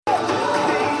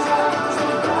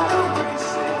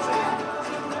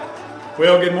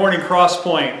Well, good morning,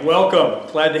 Crosspoint. Welcome.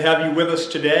 Glad to have you with us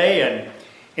today. And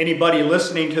anybody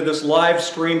listening to this live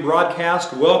stream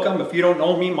broadcast, welcome. If you don't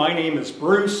know me, my name is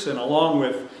Bruce, and along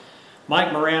with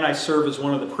Mike Moran, I serve as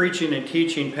one of the preaching and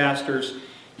teaching pastors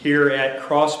here at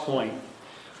Crosspoint.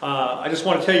 I just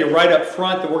want to tell you right up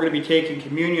front that we're going to be taking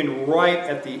communion right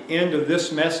at the end of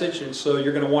this message, and so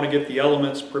you're going to want to get the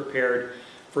elements prepared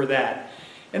for that.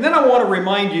 And then I want to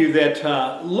remind you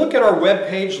that look at our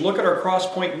webpage, look at our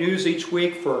Crosspoint News each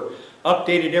week for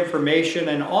updated information.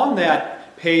 And on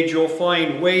that page, you'll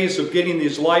find ways of getting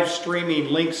these live streaming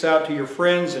links out to your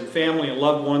friends and family and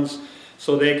loved ones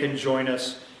so they can join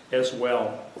us as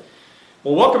well.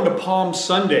 Well, welcome to Palm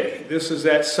Sunday. This is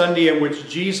that Sunday in which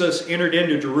Jesus entered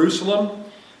into Jerusalem.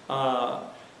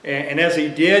 And as he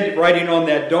did, riding on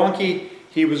that donkey,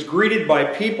 he was greeted by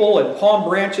people and palm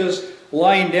branches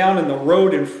lying down in the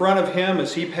road in front of him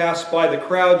as he passed by the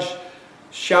crowd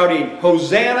shouting,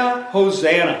 "Hosanna,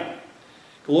 Hosanna!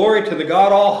 Glory to the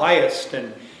God all-highest."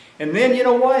 And then, you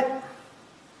know what?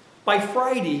 By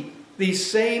Friday,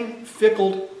 these same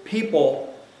fickle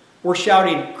people were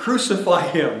shouting, "Crucify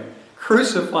him!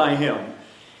 Crucify him!"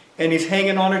 And he's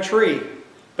hanging on a tree.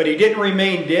 But he didn't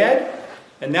remain dead,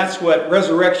 and that's what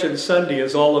Resurrection Sunday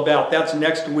is all about. That's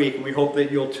next week, and we hope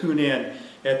that you'll tune in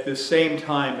at the same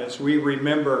time as we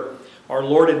remember our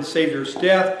Lord and Savior's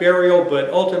death, burial, but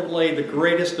ultimately the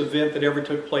greatest event that ever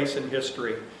took place in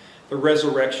history, the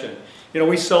resurrection. You know,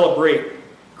 we celebrate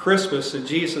Christmas and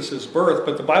Jesus' birth,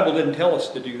 but the Bible didn't tell us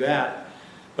to do that.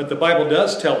 But the Bible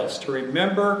does tell us to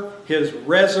remember his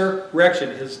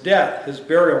resurrection, his death, his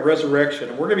burial, resurrection.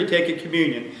 And we're going to be taking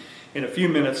communion in a few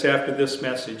minutes after this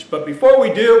message. But before we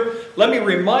do, let me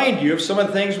remind you of some of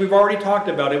the things we've already talked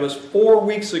about. It was 4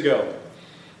 weeks ago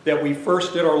that we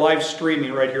first did our live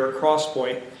streaming right here at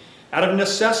Crosspoint out of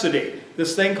necessity,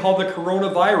 this thing called the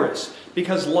coronavirus,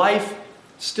 because life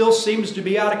still seems to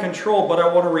be out of control. But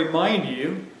I want to remind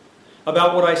you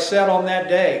about what I said on that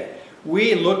day.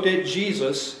 We looked at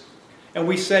Jesus and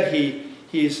we said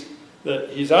he's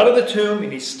out of the tomb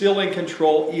and he's still in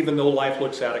control even though life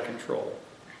looks out of control.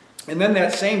 And then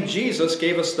that same Jesus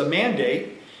gave us the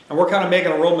mandate, and we're kind of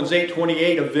making a Romans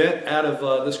 8:28 event out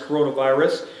of this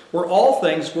coronavirus, where all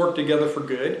things work together for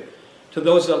good to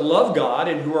those that love God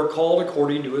and who are called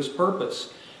according to his purpose.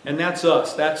 And that's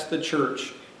us. That's the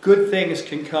church. Good things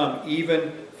can come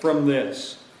even from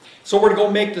this. So we're to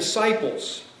go make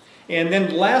disciples. And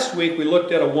then last week we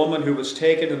looked at a woman who was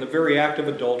taken in the very act of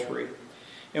adultery.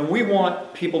 And we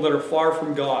want people that are far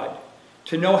from God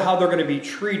to know how they're going to be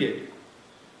treated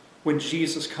when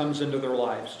Jesus comes into their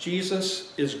lives.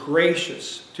 Jesus is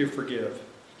gracious to forgive.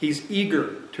 He's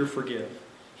eager to forgive.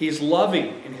 He's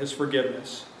loving in his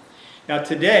forgiveness. Now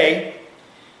today,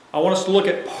 I want us to look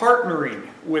at partnering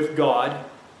with God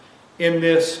in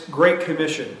this Great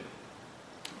Commission.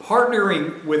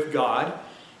 Partnering with God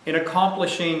in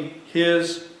accomplishing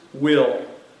his will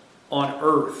on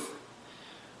earth.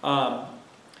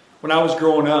 When I was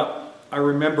growing up, I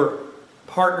remember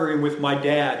partnering with my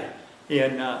dad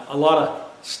in a lot of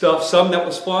stuff, some that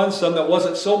was fun, some that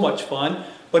wasn't so much fun,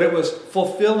 but it was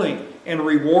fulfilling and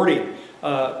rewarding.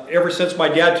 Ever since my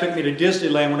dad took me to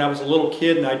Disneyland when I was a little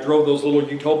kid and I drove those little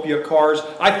Utopia cars,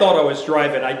 I thought I was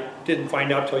driving. I didn't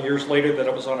find out till years later that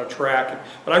I was on a track,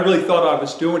 but I really thought I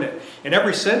was doing it. And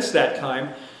ever since that time,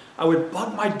 I would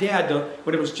bug my dad,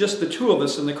 when it was just the two of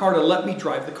us in the car, to let me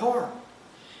drive the car.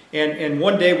 And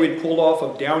one day we'd pulled off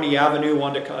of Downey Avenue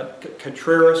onto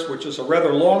Contreras, which is a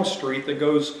rather long street that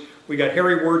goes, we got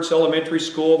Harry Wirtz Elementary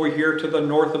School over here to the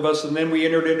north of us, and then we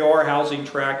entered into our housing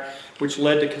tract, which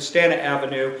led to Castana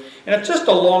Avenue. And it's just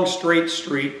a long, straight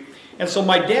street. And so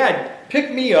my dad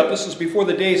picked me up, this is before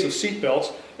the days of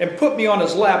seatbelts, and put me on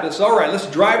his lap and said, "All right, let's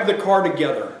drive the car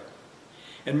together."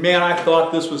 And man, I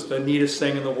thought this was the neatest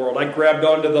thing in the world. I grabbed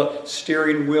onto the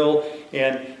steering wheel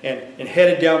and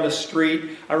headed down the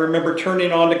street. I remember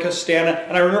turning onto Castana,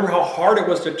 and I remember how hard it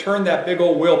was to turn that big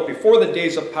old wheel before the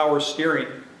days of power steering.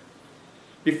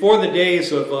 Before the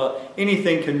days of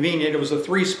anything convenient, it was a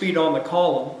 3-speed on the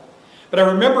column. But I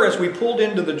remember as we pulled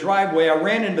into the driveway, I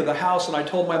ran into the house and I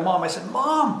told my mom, I said,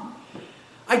 "Mom,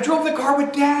 I drove the car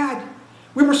with Dad.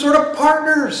 We were sort of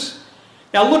partners."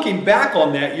 Now, looking back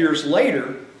on that years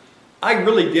later, I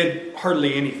really did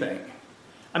hardly anything.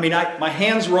 I mean, my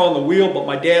hands were on the wheel, but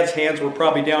my dad's hands were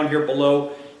probably down here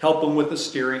below, helping with the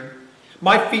steering.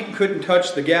 My feet couldn't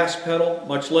touch the gas pedal,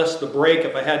 much less the brake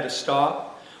if I had to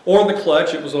stop, or the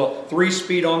clutch. It was a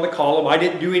 3-speed on the column. I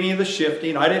didn't do any of the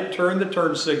shifting. I didn't turn the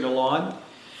turn signal on.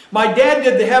 My dad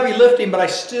did the heavy lifting, but I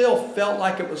still felt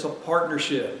like it was a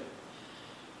partnership.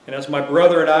 And as my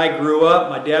brother and I grew up,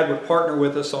 my dad would partner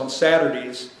with us on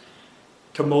Saturdays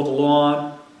to mow the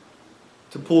lawn,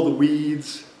 to pull the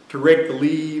weeds, to rake the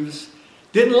leaves.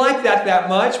 Didn't like that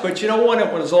much, but you know, when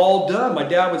it was all done, my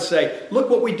dad would say, look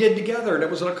what we did together, and it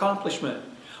was an accomplishment.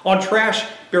 On trash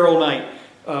barrel night,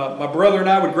 my brother and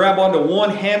I would grab onto one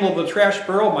handle of the trash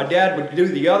barrel, my dad would do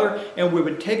the other, and we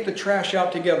would take the trash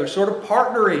out together, sort of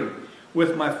partnering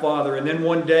with my father. And then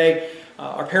one day,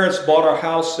 our parents bought our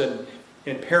house in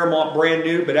Paramount brand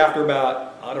new, but after about,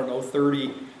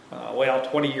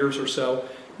 20 years or so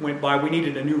went by, we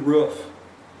needed a new roof.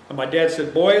 And my dad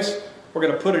said, boys, we're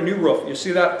going to put a new roof. You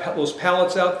see those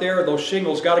pallets out there? Those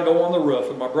shingles got to go on the roof.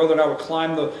 And my brother and I would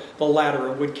climb the ladder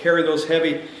and would carry those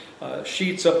heavy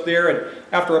sheets up there. And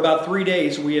after about 3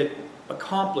 days, we had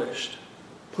accomplished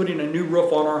putting a new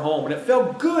roof on our home. And it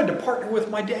felt good to partner with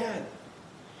my dad.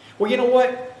 Well, you know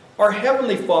what? Our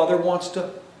Heavenly Father wants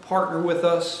to partner with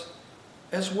us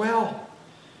as well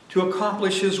to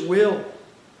accomplish His will.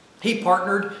 He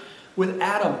partnered with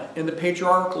Adam in the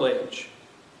patriarchal age.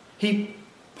 He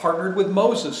partnered with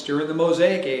Moses during the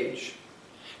Mosaic age.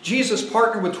 Jesus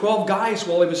partnered with 12 guys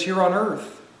while He was here on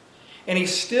earth. And He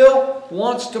still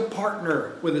wants to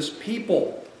partner with His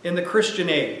people in the Christian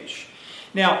age.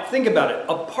 Now, think about it.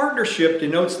 A partnership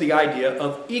denotes the idea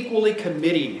of equally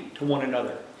committing to one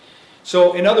another.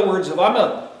 So, in other words, if I'm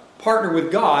a partner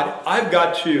with God, I've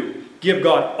got to give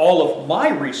God all of my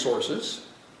resources,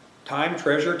 time,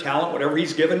 treasure, talent, whatever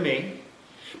He's given me.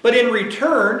 But in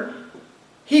return,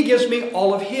 He gives me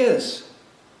all of His.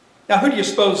 Now, who do you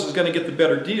suppose is going to get the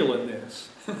better deal in this?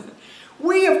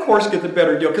 We, of course, get the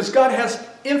better deal because God has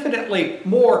infinitely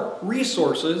more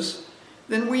resources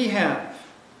than we have.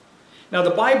 Now,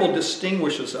 the Bible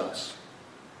distinguishes us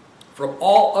from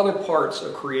all other parts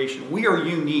of creation. We are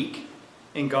unique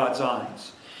in God's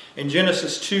eyes. In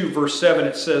Genesis 2, verse 7,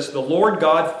 it says, "The Lord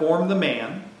God formed the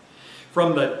man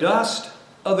from the dust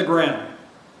of the ground."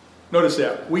 Notice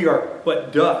that. We are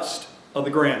but dust of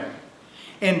the ground.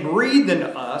 "And breathed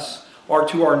into us, or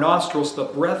to our nostrils, the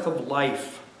breath of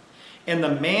life. And the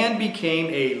man became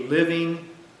a living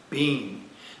being."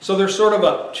 So there's sort of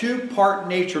a two-part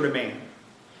nature to man.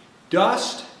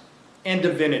 Dust and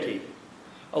divinity.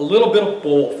 A little bit of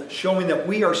both, showing that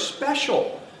we are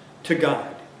special to God.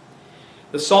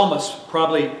 The psalmist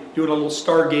probably doing a little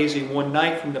stargazing one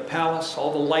night from the palace.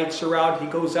 All the lights are out. He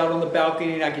goes out on the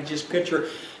balcony, and I can just picture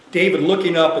David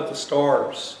looking up at the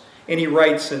stars. And he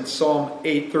writes in Psalm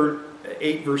 8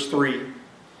 verse 3,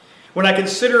 "When I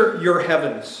consider your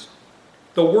heavens,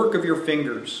 the work of your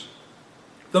fingers,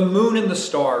 the moon and the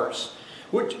stars,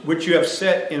 which you have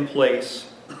set in place,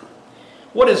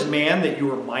 what is man that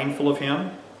you are mindful of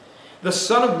him? The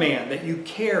Son of Man that you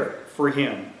care for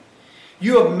him?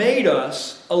 You have made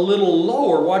us a little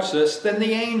lower," watch this, "than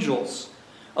the angels,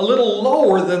 a little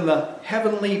lower than the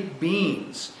heavenly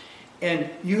beings, and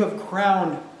you have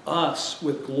crowned us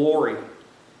with glory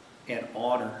and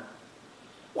honor."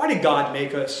 Why did God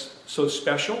make us so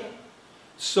special,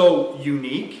 so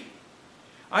unique?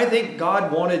 I think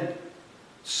God wanted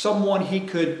someone He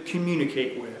could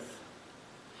communicate with,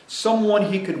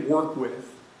 someone He could work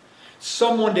with,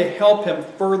 someone to help Him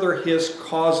further His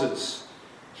causes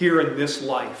here in this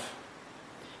life.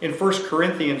 In 1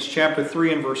 Corinthians chapter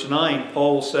 3 and verse 9,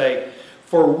 Paul will say,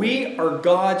 "For we are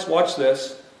God's," watch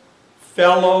this,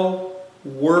 "fellow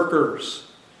workers."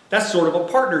 That's sort of a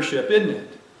partnership, isn't it?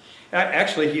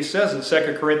 Actually, he says in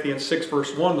 2 Corinthians 6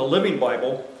 verse 1, the Living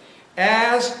Bible,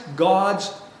 "As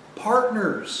God's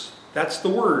partners," that's the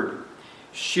word,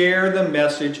 "share the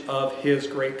message of His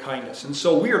great kindness." And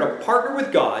so we are to partner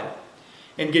with God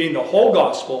in getting the whole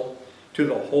gospel to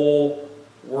the whole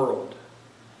world.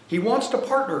 He wants to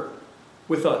partner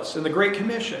with us in the Great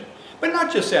Commission. But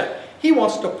not just that. He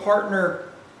wants to partner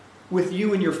with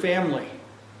you and your family.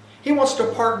 He wants to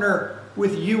partner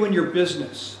with you and your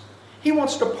business. He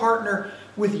wants to partner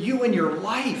with you in your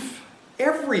life.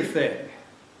 Everything.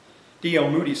 D.L.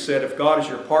 Moody said, if God is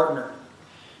your partner,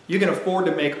 you can afford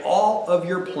to make all of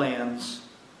your plans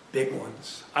big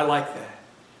ones. I like that.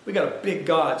 We got a big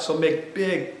God, so make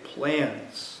big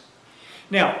plans.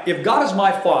 Now, if God is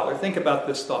my Father, think about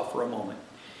this thought for a moment,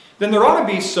 then there ought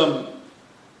to be some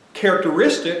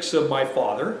characteristics of my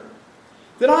Father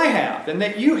that I have and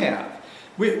that you have.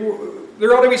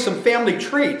 There ought to be some family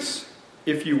traits,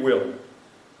 if you will.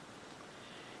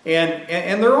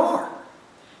 And there are.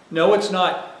 No, it's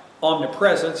not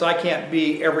omnipresence. I can't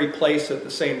be every place at the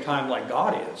same time like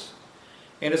God is.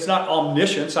 And it's not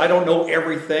omniscience. I don't know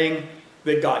everything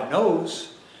that God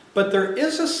knows. But there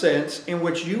is a sense in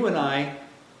which you and I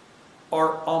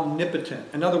are omnipotent.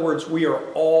 In other words, we are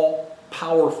all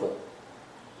powerful.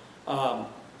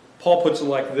 Paul puts it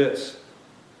like this: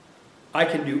 I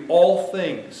can do all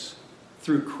things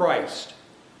through Christ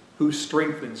who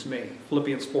strengthens me.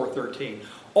 Philippians 4:13.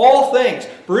 All things.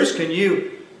 Bruce, can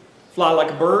you fly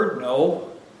like a bird? No.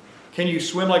 Can you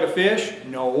swim like a fish?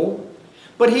 No.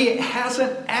 But he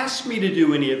hasn't asked me to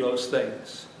do any of those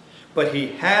things. But he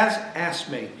has asked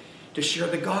me to share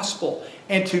the gospel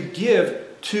and to give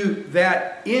to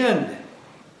that end.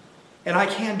 And I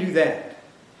can do that.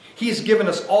 He's given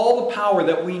us all the power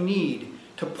that we need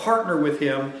to partner with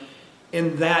him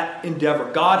in that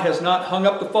endeavor. God has not hung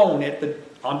up the phone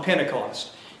on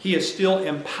Pentecost. He is still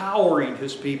empowering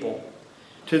his people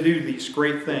to do these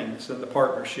great things in the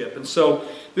partnership. And so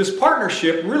this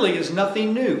partnership really is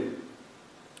nothing new.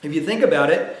 If you think about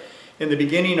it, in the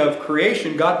beginning of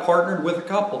creation, God partnered with a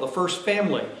couple, the first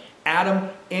family, Adam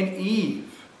and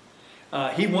Eve.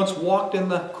 He once walked in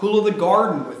the cool of the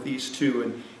garden with these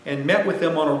two and met with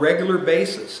them on a regular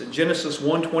basis. In Genesis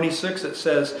 1:26 it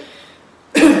says,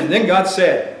 Then God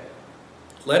said,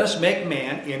 let us make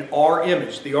man in our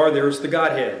image. The R there is the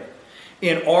Godhead.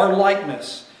 In our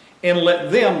likeness. And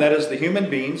let them, that is the human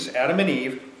beings, Adam and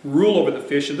Eve, rule over the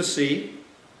fish of the sea,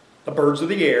 the birds of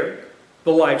the air,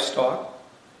 the livestock,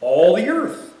 all the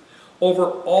earth, over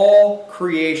all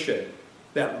creation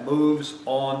that moves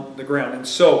on the ground. And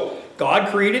so, God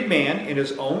created man in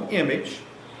his own image.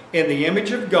 In the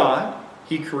image of God,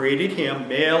 he created him,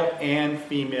 male and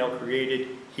female created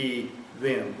he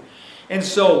them. And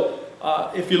so,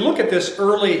 if you look at this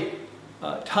early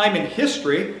time in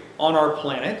history on our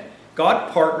planet,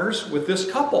 God partners with this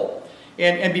couple.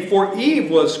 And before Eve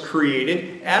was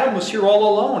created, Adam was here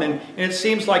all alone. And it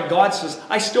seems like God says,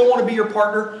 I still want to be your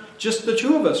partner, just the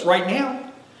two of us right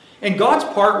now. And God's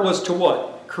part was to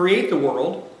what? Create the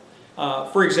world.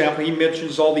 For example, he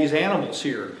mentions all these animals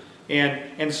here.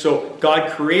 And so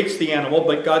God creates the animal,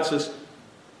 but God says,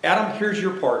 Adam, here's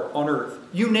your part on earth.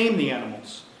 You name the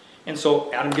animals. And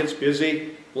so Adam gets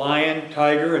busy, lion,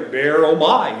 tiger, and bear, oh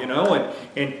my,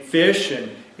 and fish,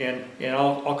 and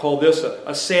I'll call this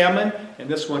a salmon, and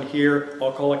this one here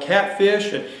I'll call a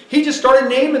catfish. And he just started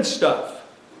naming stuff.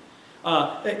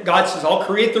 God says, I'll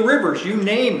create the rivers. You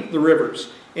name the rivers.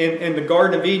 In the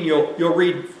Garden of Eden, you'll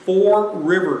read 4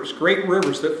 rivers, great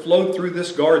rivers that flowed through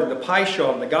this garden. The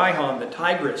Pishon, the Gihon, the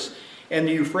Tigris, and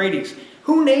the Euphrates.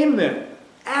 Who named them?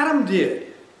 Adam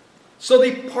did. So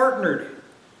they partnered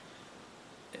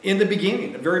in the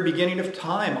beginning, the very beginning of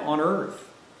time on earth.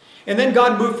 And then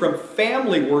God moved from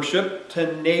family worship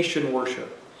to nation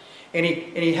worship. And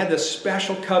he had this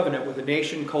special covenant with a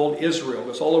nation called Israel. It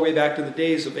goes all the way back to the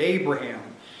days of Abraham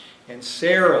and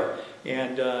Sarah.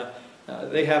 And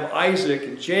they have Isaac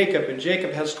and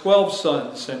Jacob has 12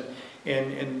 sons.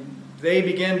 And they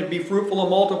begin to be fruitful and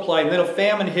multiply. And then a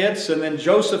famine hits, and then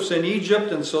Joseph's in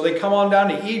Egypt. And so they come on down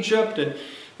to Egypt, and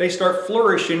they start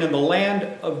flourishing in the land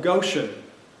of Goshen.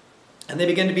 And they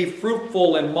begin to be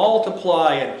fruitful and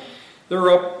multiply, and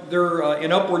they're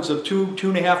in upwards of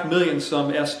 2.5 million,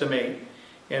 some estimate.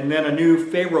 And then a new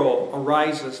Pharaoh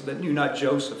arises that knew not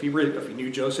Joseph. If he knew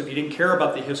Joseph, he didn't care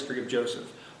about the history of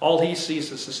Joseph. All he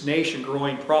sees is this nation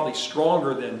growing probably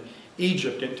stronger than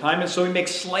Egypt in time, and so he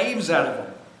makes slaves out of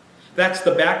them. That's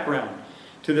the background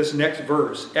to this next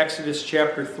verse, Exodus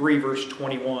chapter 3, verse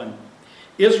 21.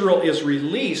 Israel is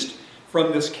released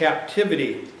from this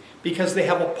captivity because they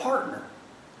have a partner.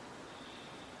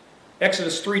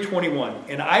 Exodus 3:21,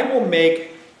 and I will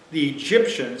make the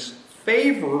Egyptians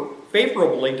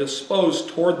favorably disposed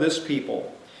toward this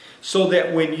people, so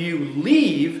that when you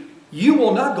leave, you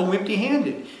will not go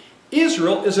empty-handed.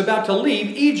 Israel is about to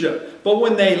leave Egypt, but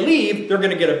when they leave, they're going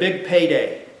to get a big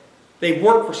payday. They've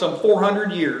worked for some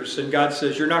 400 years, and God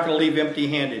says, you're not going to leave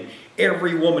empty-handed.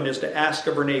 Every woman is to ask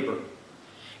of her neighbor.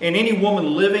 And any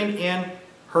woman living in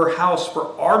her house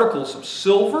for articles of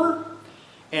silver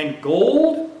and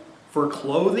gold, for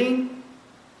clothing,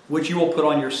 which you will put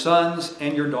on your sons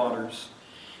and your daughters,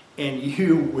 and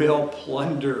you will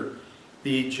plunder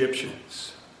the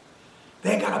Egyptians.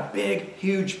 They got a big,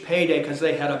 huge payday because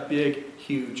they had a big,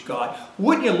 huge God.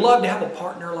 Wouldn't you love to have a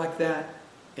partner like that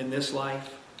in this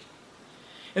life?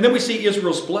 And then we see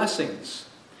Israel's blessings.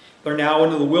 They're now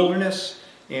into the wilderness,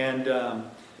 and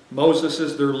Moses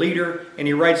is their leader, and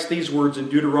he writes these words in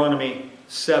Deuteronomy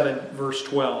 7, verse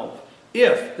 12.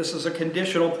 If, this is a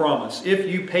conditional promise, if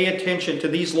you pay attention to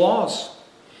these laws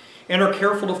and are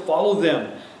careful to follow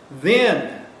them,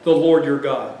 then the Lord your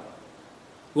God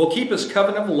will keep his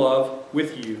covenant of love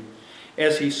with you,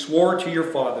 as he swore to your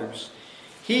fathers.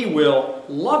 He will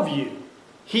love you.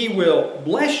 He will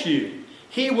bless you.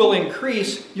 He will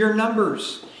increase your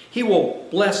numbers. He will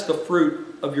bless the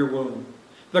fruit of your womb,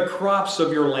 the crops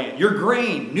of your land, your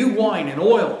grain, new wine and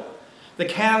oil, the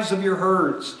calves of your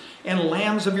herds, and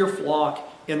lambs of your flock,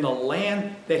 in the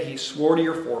land that he swore to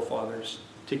your forefathers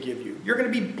to give you. You're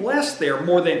going to be blessed there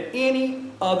more than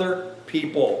any other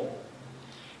people.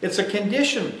 It's a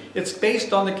condition. It's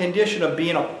based on the condition of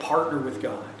being a partner with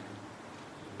God.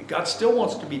 And God still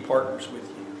wants to be partners with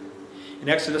you. In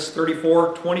Exodus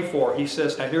 34:24, he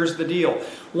says, now here's the deal.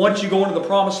 Once you go into the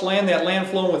promised land, that land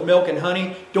flowing with milk and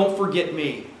honey, don't forget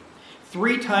me.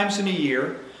 3 times in a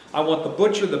year, I want the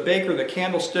butcher, the baker, the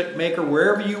candlestick maker,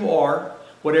 wherever you are,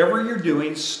 whatever you're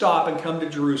doing, stop and come to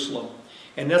Jerusalem.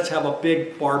 And let's have a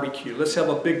big barbecue. Let's have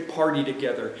a big party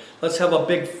together. Let's have a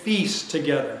big feast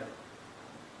together.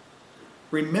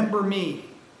 Remember me.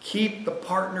 Keep the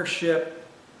partnership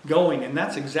going. And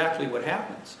that's exactly what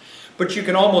happens. But you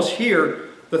can almost hear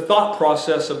the thought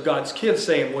process of God's kids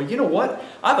saying, well, you know what?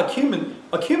 I've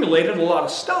accumulated a lot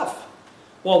of stuff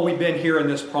while we've been here in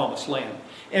this promised land.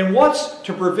 And what's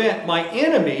to prevent my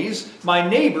enemies, my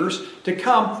neighbors, to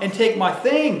come and take my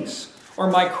things or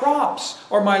my crops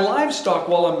or my livestock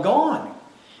while I'm gone?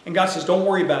 And God says, don't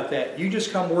worry about that. You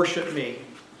just come worship me.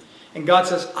 And God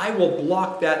says, I will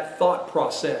block that thought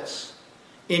process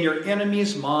in your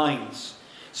enemies' minds,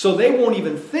 so they won't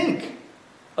even think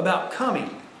about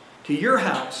coming to your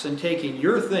house and taking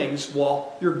your things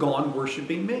while you're gone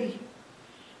worshiping me.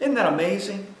 Isn't that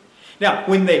amazing? Now,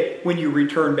 when you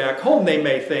return back home, they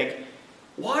may think,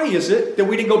 why is it that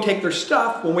we didn't go take their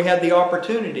stuff when we had the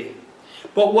opportunity?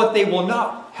 But what they will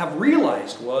not have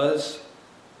realized was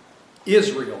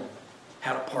Israel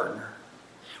had a partner.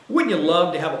 Wouldn't you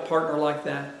love to have a partner like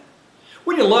that?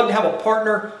 Wouldn't you love to have a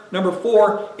partner, number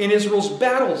 4, in Israel's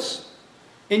battles?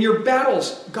 In your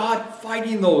battles, God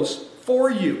fighting those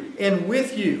for you and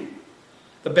with you.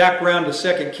 The background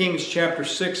to 2 Kings chapter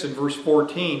 6 and verse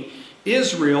 14.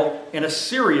 Israel and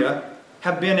Assyria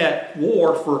have been at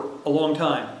war for a long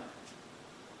time.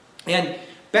 And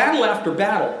battle after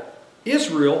battle,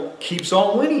 Israel keeps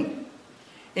on winning.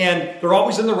 And they're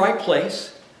always in the right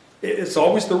place. It's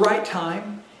always the right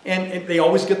time. And they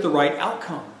always get the right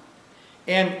outcome.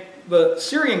 And the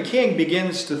Syrian king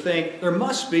begins to think there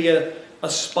must be a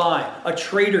spy, a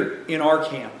traitor in our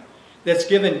camp that's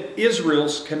given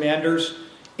Israel's commanders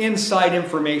inside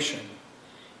information.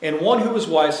 And one who was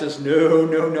wise says, no,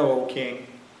 no, no, king.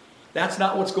 That's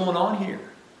not what's going on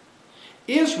here.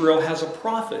 Israel has a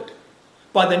prophet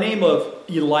by the name of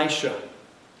Elisha.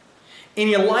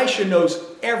 And Elisha knows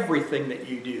everything that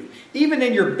you do. Even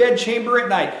in your bedchamber at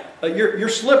night, your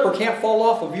slipper can't fall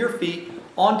off of your feet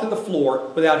onto the floor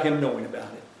without him knowing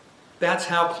about it. That's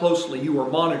how closely you are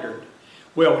monitored.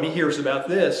 Well, when he hears about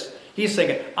this, he's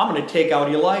thinking, I'm going to take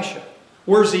out Elisha.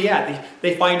 Where's he at?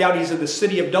 They find out he's in the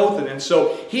city of Dothan. And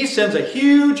so he sends a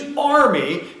huge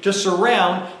army to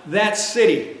surround that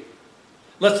city.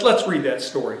 Let's read that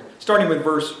story, starting with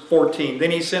verse 14.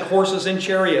 Then he sent horses and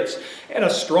chariots and a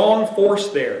strong force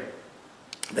there.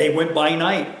 They went by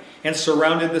night and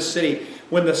surrounded the city.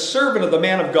 When the servant of the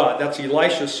man of God, that's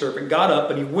Elisha's servant, got up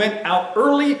and he went out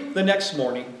early the next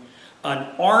morning, an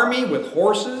army with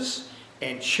horses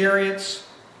and chariots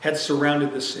had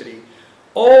surrounded the city.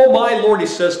 Oh my Lord, he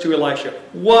says to Elisha,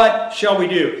 what shall we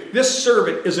do? This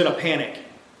servant is in a panic.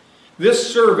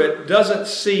 This servant doesn't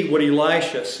see what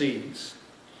Elisha sees.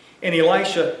 And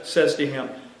Elisha says to him,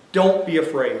 don't be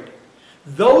afraid.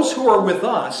 Those who are with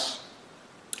us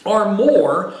are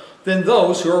more than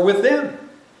those who are with them.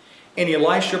 And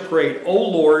Elisha prayed, O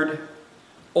Lord,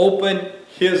 open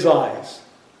his eyes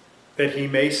that he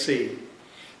may see.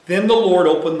 Then the Lord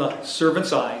opened the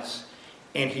servant's eyes,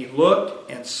 and he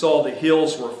looked and saw the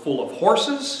hills were full of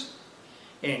horses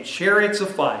and chariots of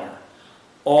fire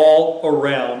all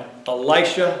around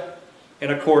Elisha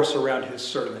and, of course, around his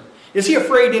servant. Is he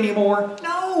afraid anymore?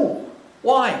 No.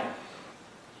 Why?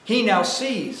 He now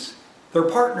sees their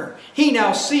partner. He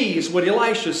now sees what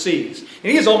Elisha sees.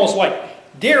 And he is almost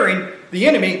like daring the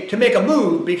enemy to make a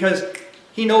move because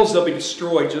he knows they'll be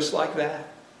destroyed just like that.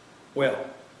 Well,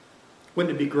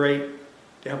 wouldn't it be great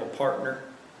to have a partner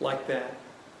like that?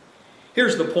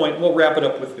 Here's the point. We'll wrap it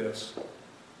up with this.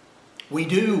 We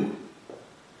do.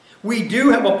 We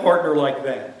do have a partner like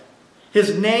that.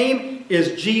 His name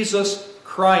is Jesus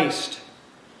Christ.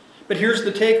 But here's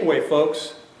the takeaway,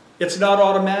 folks. It's not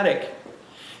automatic.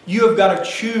 You have got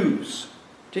to choose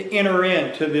to enter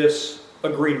into this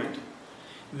agreement,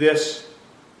 this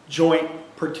joint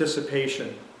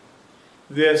participation,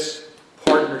 this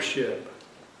partnership.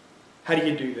 How do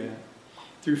you do that?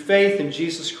 Through faith in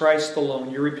Jesus Christ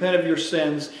alone. You repent of your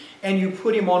sins and you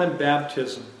put him on in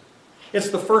baptism. It's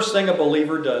the first thing a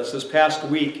believer does. This past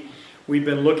week, we've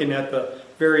been looking at the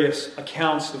various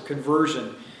accounts of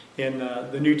conversion in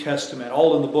the New Testament,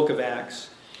 all in the book of Acts.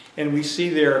 And we see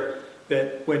there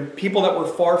that when people that were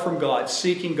far from God,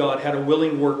 seeking God, had a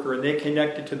willing worker and they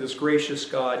connected to this gracious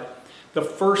God, the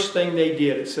first thing they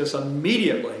did, it says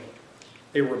immediately,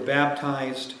 they were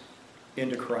baptized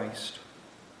into Christ.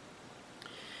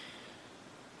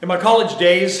 In my college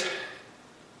days,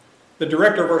 the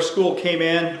director of our school came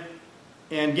in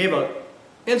and gave an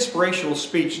inspirational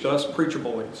speech to us preacher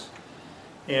boys.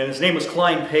 And his name was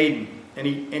Klein Payton. And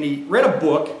he read a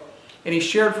book, and he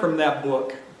shared from that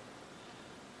book.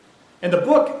 And the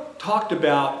book talked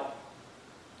about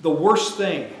the worst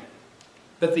thing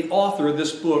that the author of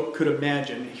this book could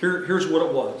imagine. Here's what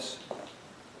it was.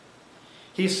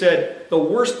 He said, the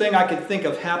worst thing I could think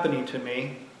of happening to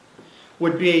me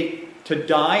would be to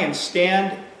die and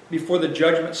stand before the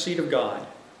judgment seat of God.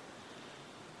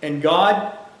 And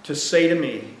God to say to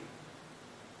me,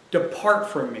 depart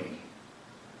from me,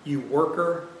 you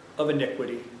worker of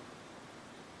iniquity.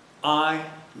 I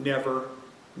never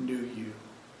knew you.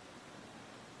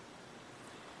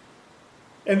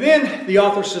 And then the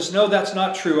author says, no, that's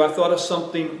not true. I thought of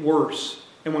something worse.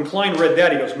 And when Klein read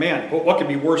that, he goes, man, what could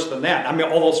be worse than that? I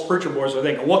mean, all those preacher boys are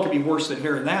thinking, what could be worse than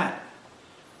hearing that?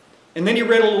 And then he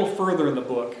read a little further in the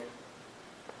book.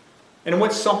 And it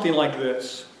went something like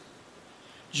this.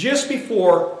 Just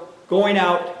before going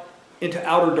out into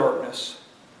outer darkness,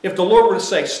 if the Lord were to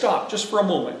say, stop just for a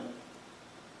moment.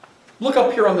 Look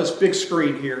up here on this big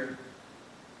screen here.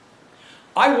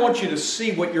 I want you to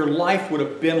see what your life would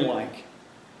have been like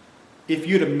if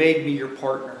you'd have made me your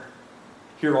partner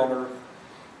here on earth.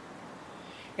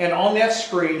 And on that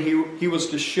screen, he was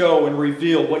to show and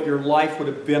reveal what your life would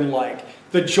have been like.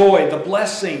 The joy, the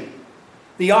blessing,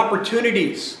 the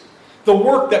opportunities, the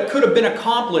work that could have been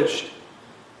accomplished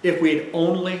if we had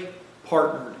only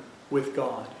partnered with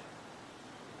God.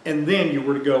 And then you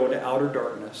were to go into outer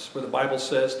darkness, where the Bible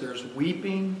says there's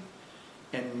weeping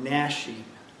and gnashing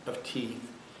of teeth.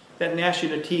 That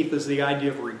gnashing of teeth is the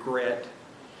idea of regret.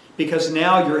 Because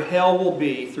now your hell will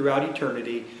be, throughout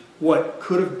eternity, what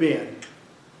could have been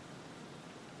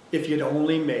if you'd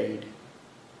only made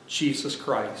Jesus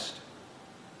Christ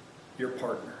your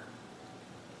partner.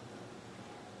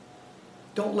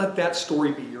 Don't let that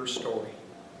story be your story.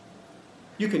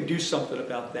 You can do something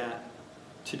about that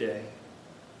today.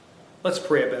 Let's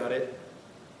pray about it.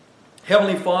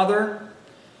 Heavenly Father,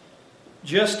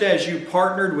 just as you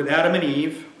partnered with Adam and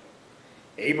Eve,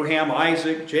 Abraham,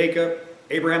 Isaac, Jacob,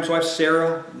 Abraham's wife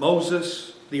Sarah,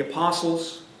 Moses, the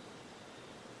apostles,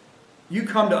 you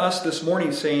come to us this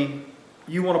morning saying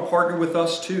you want to partner with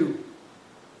us too.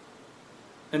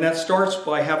 And that starts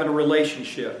by having a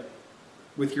relationship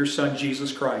with your Son,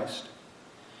 Jesus Christ.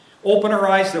 Open our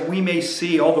eyes that we may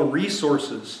see all the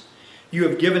resources you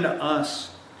have given to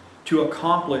us to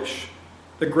accomplish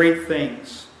the great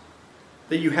things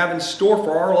that you have in store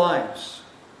for our lives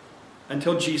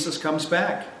until Jesus comes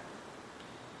back.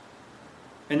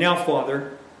 And now,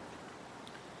 Father,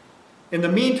 in the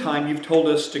meantime, you've told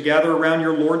us to gather around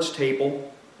your Lord's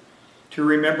table, to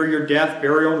remember your death,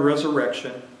 burial, and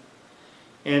resurrection,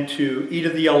 and to eat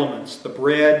of the elements, the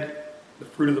bread, the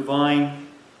fruit of the vine.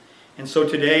 And so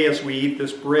today, as we eat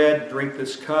this bread, drink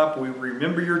this cup, we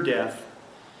remember your death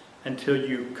until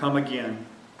you come again.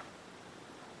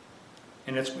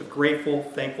 And it's with grateful,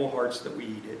 thankful hearts that we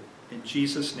eat it. In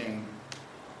Jesus' name,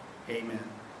 amen.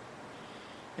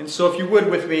 And so if you would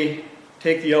with me,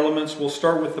 take the elements. We'll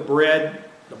start with the bread,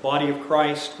 the body of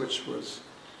Christ, which was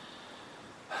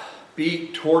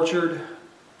beat, tortured,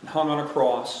 and hung on a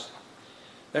cross.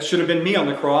 That should have been me on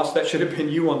the cross. That should have been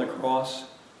you on the cross.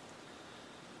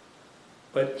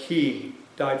 But He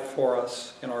died for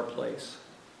us in our place.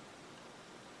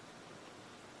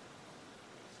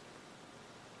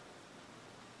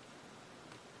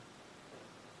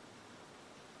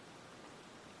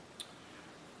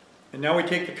 And now we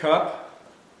take the cup,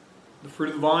 the fruit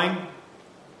of the vine,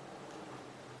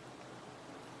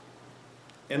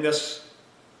 and this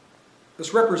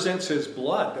represents His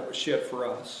blood that was shed for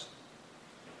us.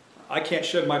 I can't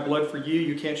shed my blood for you.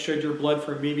 You can't shed your blood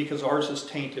for me because ours is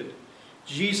tainted.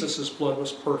 Jesus' blood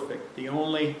was perfect. The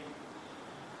only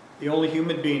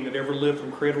human being that ever lived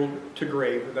from cradle to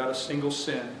grave without a single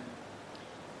sin.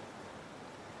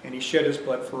 And He shed His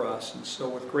blood for us. And so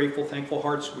with grateful, thankful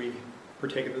hearts, we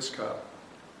partake of this cup.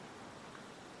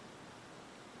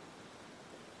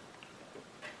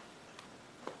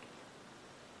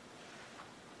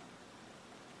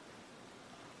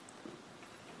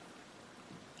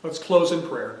 Let's close in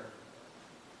prayer.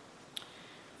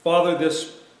 Father,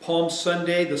 this Palm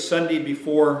Sunday, the Sunday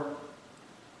before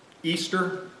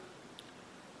Easter,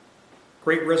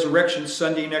 Great Resurrection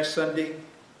Sunday next Sunday,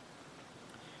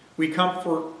 we come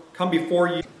before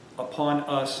you upon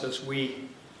us as we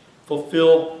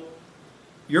fulfill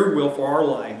your will for our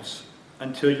lives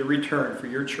until you return for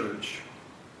your church.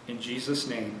 In Jesus'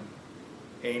 name,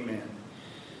 amen.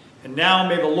 And now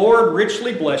may the Lord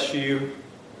richly bless you,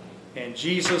 and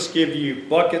Jesus give you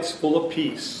buckets full of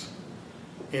peace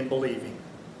in believing.